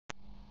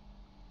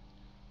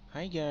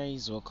Hi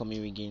guys, welcome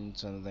you again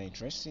to another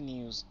interesting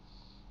news.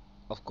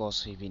 Of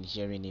course, we've been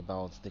hearing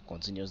about the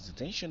continuous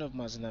detention of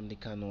Nnamdi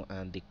Kanu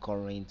and the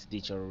current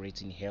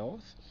deteriorating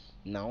health.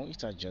 Now it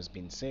has just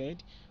been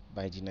said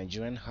by the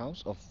Nigerian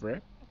House of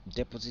Rep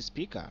Deputy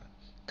Speaker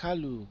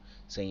Kalu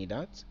saying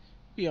that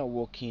we are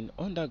working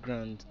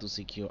underground to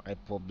secure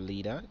IPOB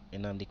leader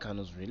Nnamdi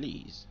Kanu's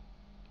release.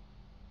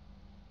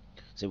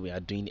 So we are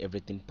doing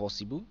everything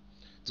possible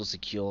to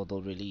secure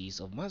the release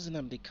of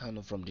Nnamdi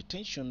Kanu from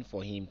detention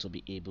for him to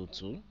be able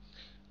to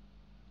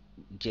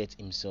get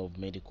himself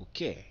medical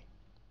care.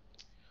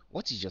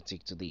 What is your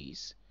take to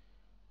this?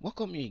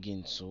 Welcome you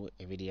again to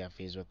Everyday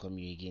Affairs. Welcome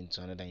you again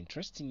to another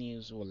interesting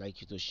news. We would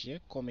like you to share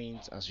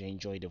comments as you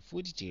enjoy the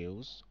full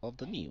details of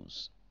the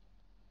news.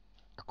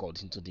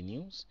 According to the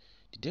news,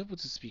 the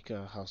Deputy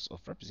Speaker House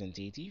of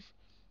Representatives,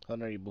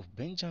 Honorable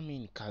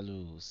Benjamin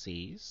Kalu,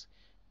 says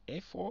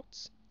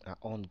efforts are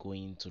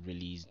ongoing to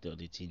release the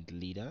detained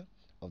leader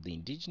of the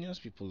indigenous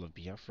people of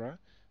Biafra,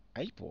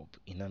 IPOB,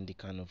 Nnamdi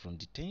Kanu, from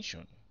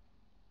detention.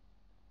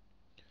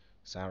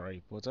 Sarah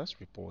reporters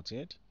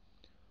reported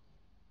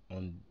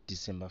on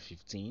December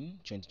 15,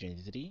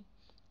 2023,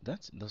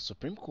 that the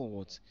Supreme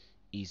Court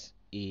is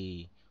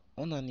a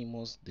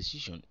unanimous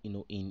decision,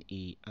 in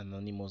a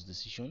anonymous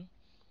decision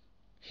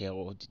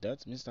held that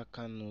Mr.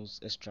 Kanu's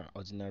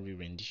extraordinary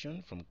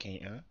rendition from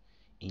Kenya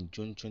in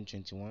June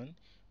 2021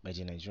 by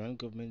the Nigerian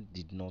government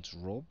did not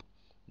rob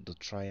the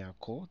trial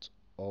court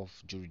of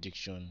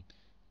jurisdiction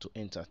to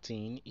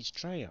entertain its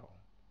trial.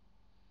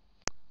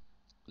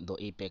 The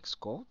apex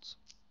court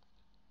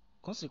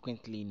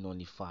consequently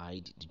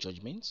nullified the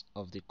judgment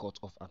of the Court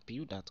of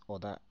Appeal that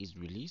ordered his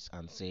release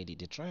and said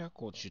the trial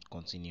court should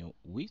continue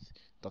with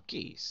the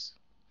case.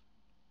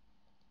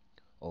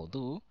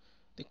 Although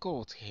the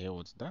court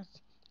held that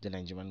the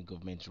Nigerian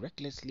government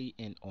recklessly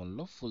and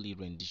unlawfully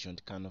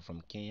renditioned Kanu from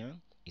Kenya,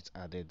 it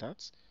added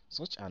that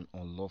such an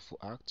unlawful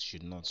act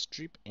should not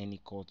strip any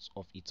court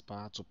of its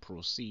power to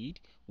proceed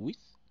with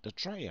the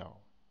trial.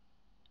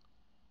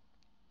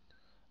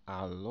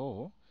 Our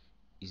law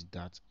is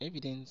that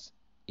evidence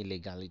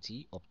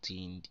illegality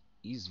obtained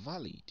is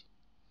valid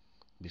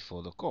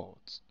before the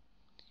court.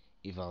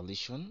 A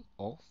violation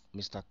of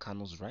Mr.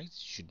 Kanu's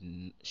rights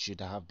should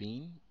have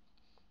been,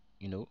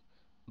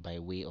 by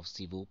way of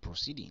civil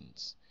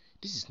proceedings.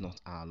 This is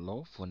not our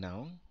law for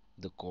now,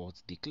 the court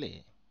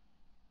declared.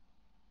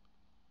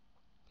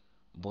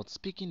 But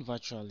speaking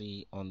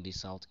virtually on the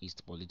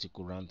Southeast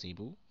Political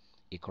Roundtable,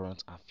 a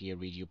current affair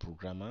radio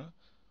programmer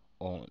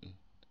on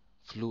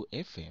Flow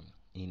FM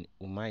in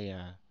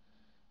Umaya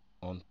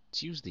on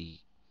Tuesday,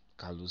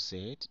 Kalu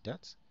said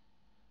that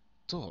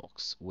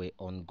talks were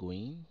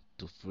ongoing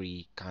to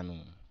free Kanu.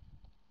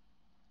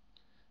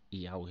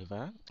 He,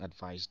 however,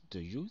 advised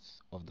the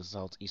youth of the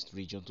southeast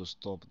region to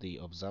stop the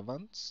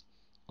observance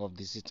of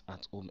the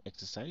sit-at-home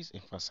exercise,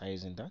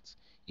 emphasizing that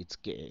it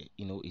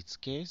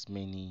scares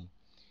many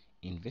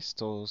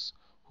investors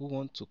who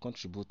want to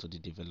contribute to the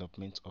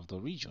development of the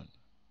region.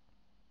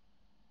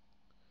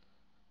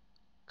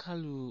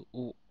 Kalu,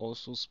 who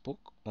also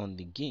spoke on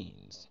the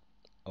gains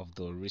of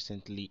the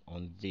recently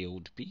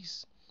unveiled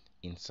peace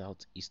in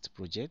Southeast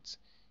project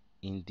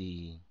in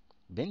the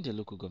Bende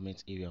local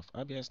government area of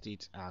Abia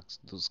State, asked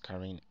those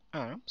carrying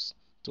arms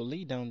to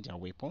lay down their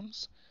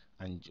weapons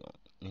and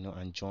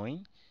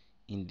join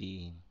in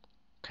the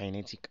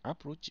kinetic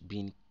approach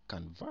being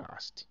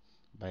canvassed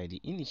by the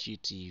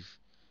initiative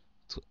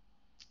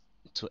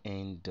to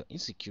end the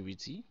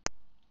insecurity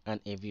and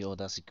every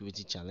other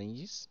security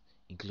challenges,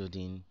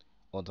 including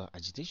other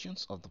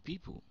agitations of the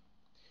people.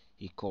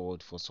 He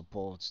called for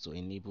support to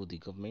enable the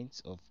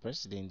government of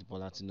President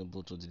Bola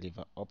Tinubu to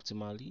deliver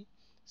optimally,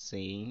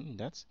 saying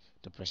that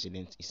the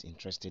president is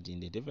interested in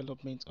the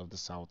development of the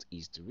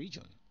southeast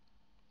region.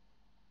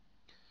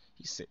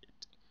 He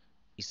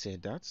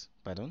said that,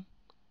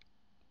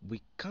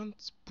 we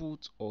can't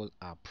put all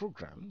our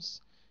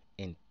programs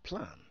and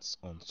plans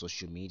on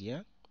social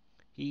media.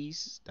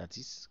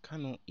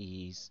 Kanu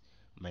is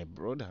my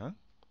brother,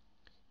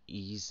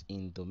 is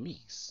in the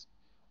mix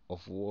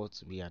of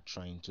what we are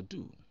trying to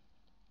do.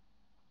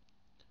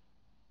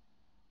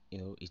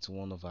 It's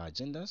one of our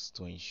agendas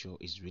to ensure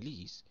his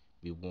release.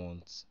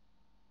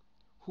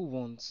 Who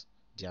wants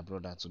their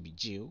brother to be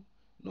jailed?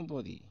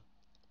 Nobody.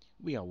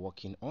 We are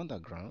working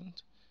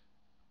underground.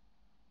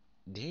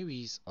 There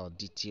is a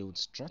detailed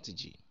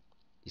strategy.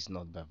 It's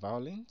not by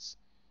violence.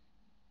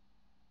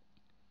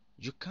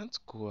 You can't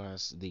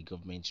coerce the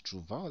government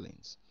through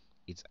violence.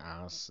 It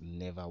has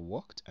never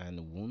worked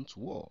and won't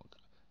work.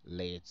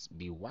 Let's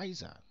be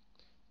wiser.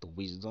 The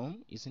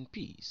wisdom is in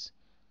peace.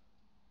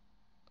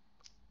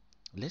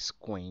 Let's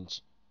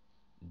quench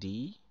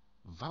the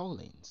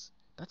violence.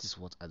 That is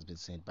what has been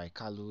said by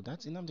Kalu,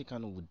 that Nnamdi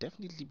Kanu will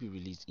definitely be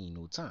released in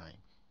no time.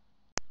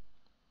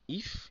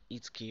 If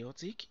it's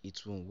chaotic, it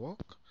won't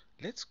work.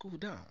 Let's cool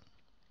down.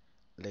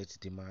 Let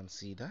the man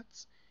see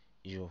that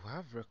you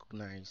have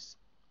recognized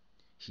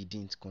he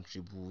didn't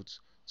contribute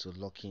to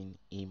locking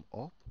him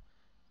up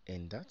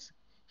and that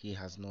he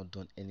has not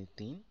done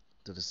anything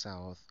to the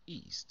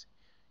southeast.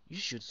 You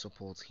should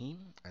support him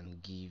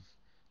and give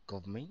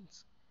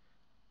government,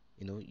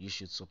 you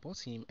should support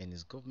him and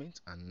his government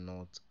and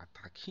not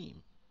attack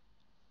him.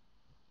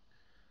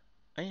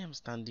 I am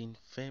standing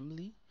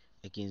firmly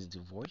against the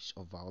voice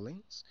of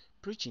violence,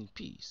 preaching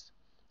peace.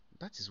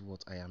 That is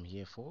what I am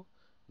here for.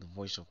 The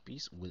voice of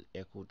peace will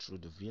echo through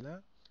the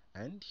villa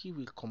and he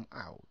will come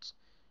out.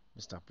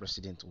 Mr.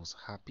 President was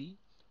happy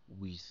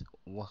with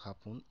what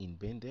happened in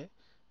Bende,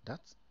 that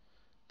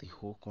the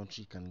whole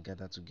country can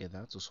gather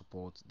together to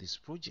support this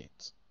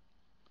project.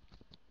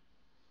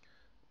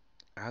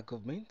 Our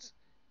government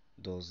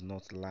does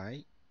not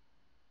lie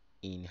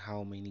in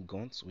how many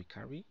guns we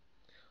carry,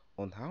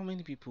 on how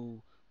many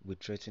people we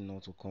threaten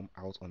not to come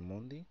out on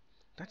Monday.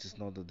 That is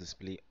not the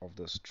display of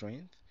the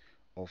strength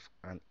of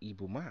an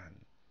Igbo man.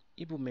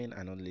 Igbo men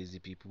are not lazy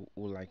people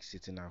who like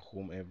sitting at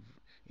home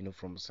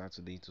from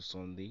Saturday to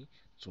Sunday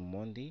to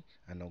Monday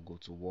and not go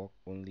to work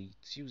only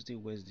Tuesday,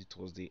 Wednesday,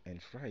 Thursday,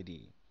 and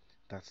Friday.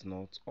 That's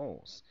not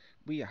us.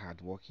 We are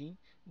hardworking,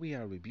 we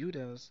are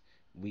rebuilders,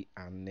 we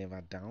are never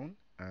down,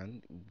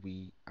 and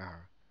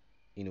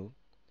you know,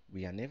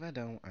 we are never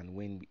down, and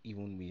when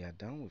even we are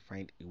down, we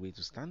find a way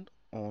to stand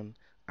on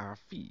our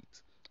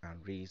feet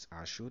and raise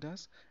our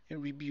shoulders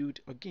and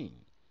rebuild again.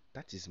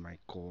 That is my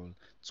call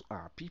to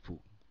our people.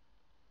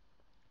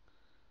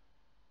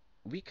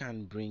 We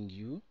can bring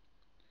you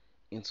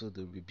into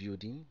the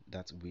rebuilding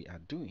that we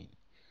are doing.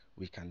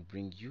 We can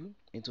bring you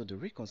into the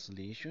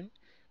reconciliation.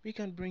 We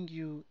can bring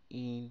you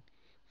in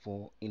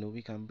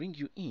we can bring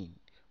you in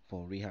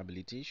for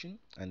rehabilitation,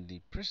 and the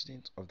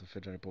President of the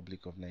Federal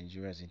Republic of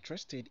Nigeria is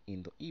interested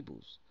in the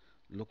Igbos.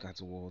 Look at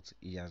what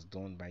he has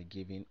done by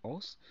giving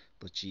us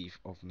the Chief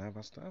of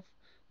Naval Staff,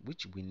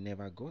 which we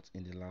never got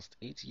in the last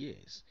 8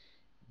 years.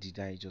 Did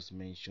I just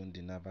mention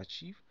the Naval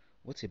Chief?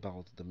 What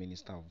about the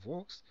Minister of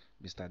Works,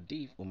 Mr.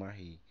 Dave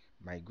Umahi,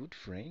 my good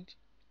friend?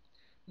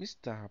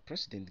 Mr.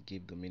 President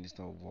gave the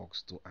Minister of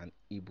Works to an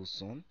Igbo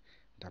son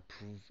that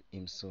proved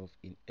himself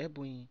in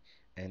Ebonyi,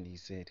 and he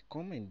said,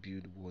 come and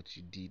build what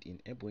you did in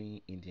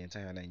Ebonyi in the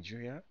entire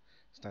Nigeria,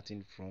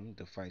 starting from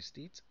the 5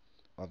 states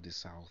of the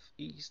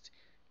southeast.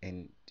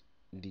 And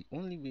the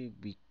only way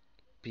we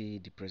pay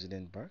the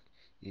president back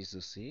is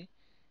to say,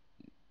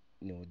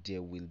 no,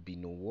 there will be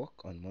no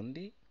work on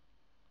Monday.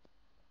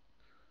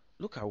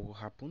 Look at what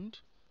happened.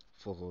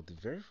 For the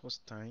very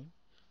first time,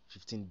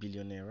 15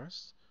 billion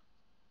nairas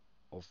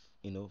of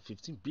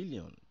 15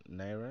 billion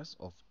nairas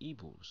of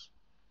Igbos,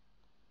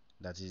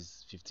 that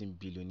is 15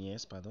 billion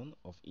years, pardon,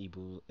 of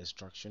Igbo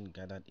extraction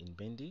gathered in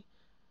Bendi.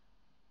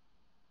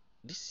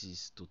 This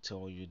is to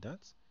tell you that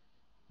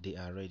they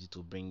are ready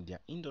to bring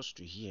their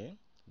industry here.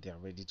 They are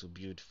ready to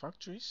build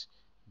factories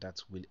that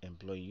will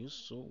employ you.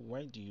 So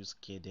why do you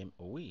scare them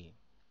away?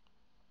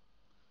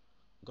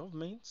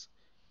 Governments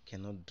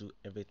cannot do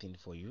everything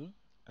for you.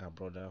 Our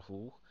brother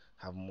who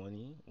have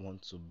money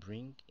want to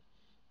bring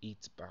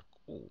it back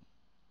home.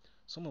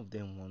 Some of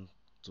them want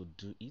to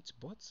do it,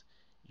 but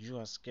you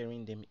are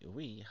scaring them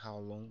away. How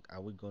long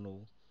are we going to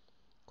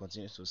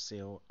continue to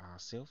sell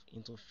ourselves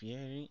into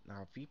fearing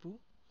our people?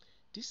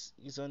 This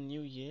is a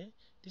new year.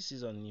 This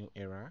is a new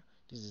era.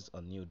 This is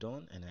a new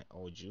dawn, and I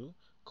urge you,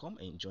 come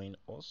and join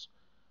us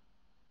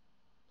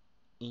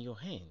in your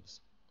hands.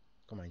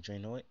 Come and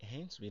join our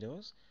hands with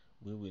us.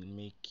 We will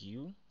make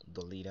you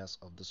the leaders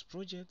of this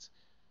project.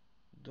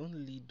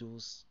 Don't lead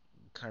those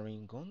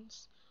carrying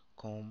guns.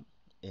 Come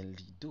and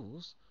lead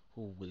those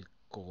who will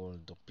call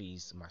the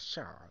peace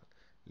marshal.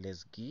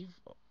 Let's give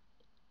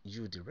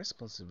you the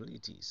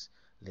responsibilities.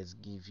 Let's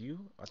give you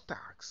a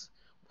task.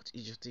 What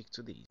is your take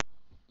today?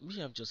 We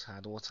have just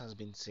heard what has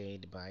been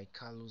said by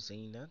Kanu,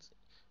 saying that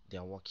they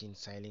are working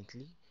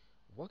silently,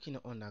 working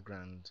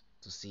underground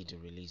to see the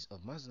release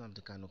of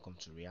Nnamdi Kanu come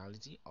to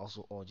reality,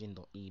 also urging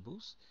the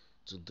Igbos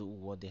to do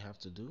what they have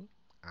to do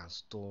and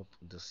stop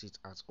the sit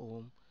at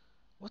home.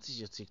 What is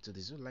your take to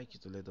this? We'd like you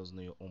to let us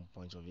know your own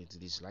point of view to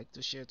this. Like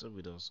to share it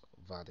with us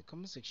via the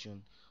comment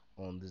section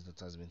on this that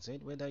has been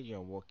said, whether you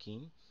are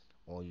working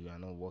or you are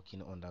not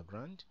working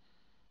underground.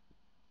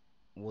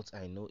 What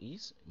I know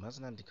is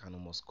Nnamdi Kanu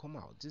must come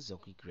out. This is a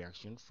quick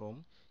reaction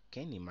from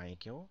Kenny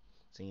Michael,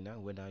 saying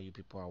that whether you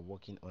people are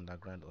working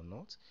underground or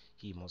not,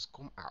 he must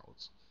come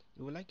out.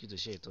 We would like you to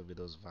share it with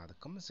us via the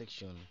comment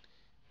section.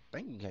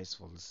 Thank you guys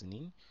for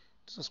listening.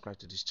 Do subscribe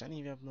to this channel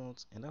if you have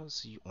not, and I will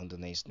see you on the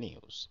next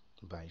news.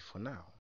 Bye for now.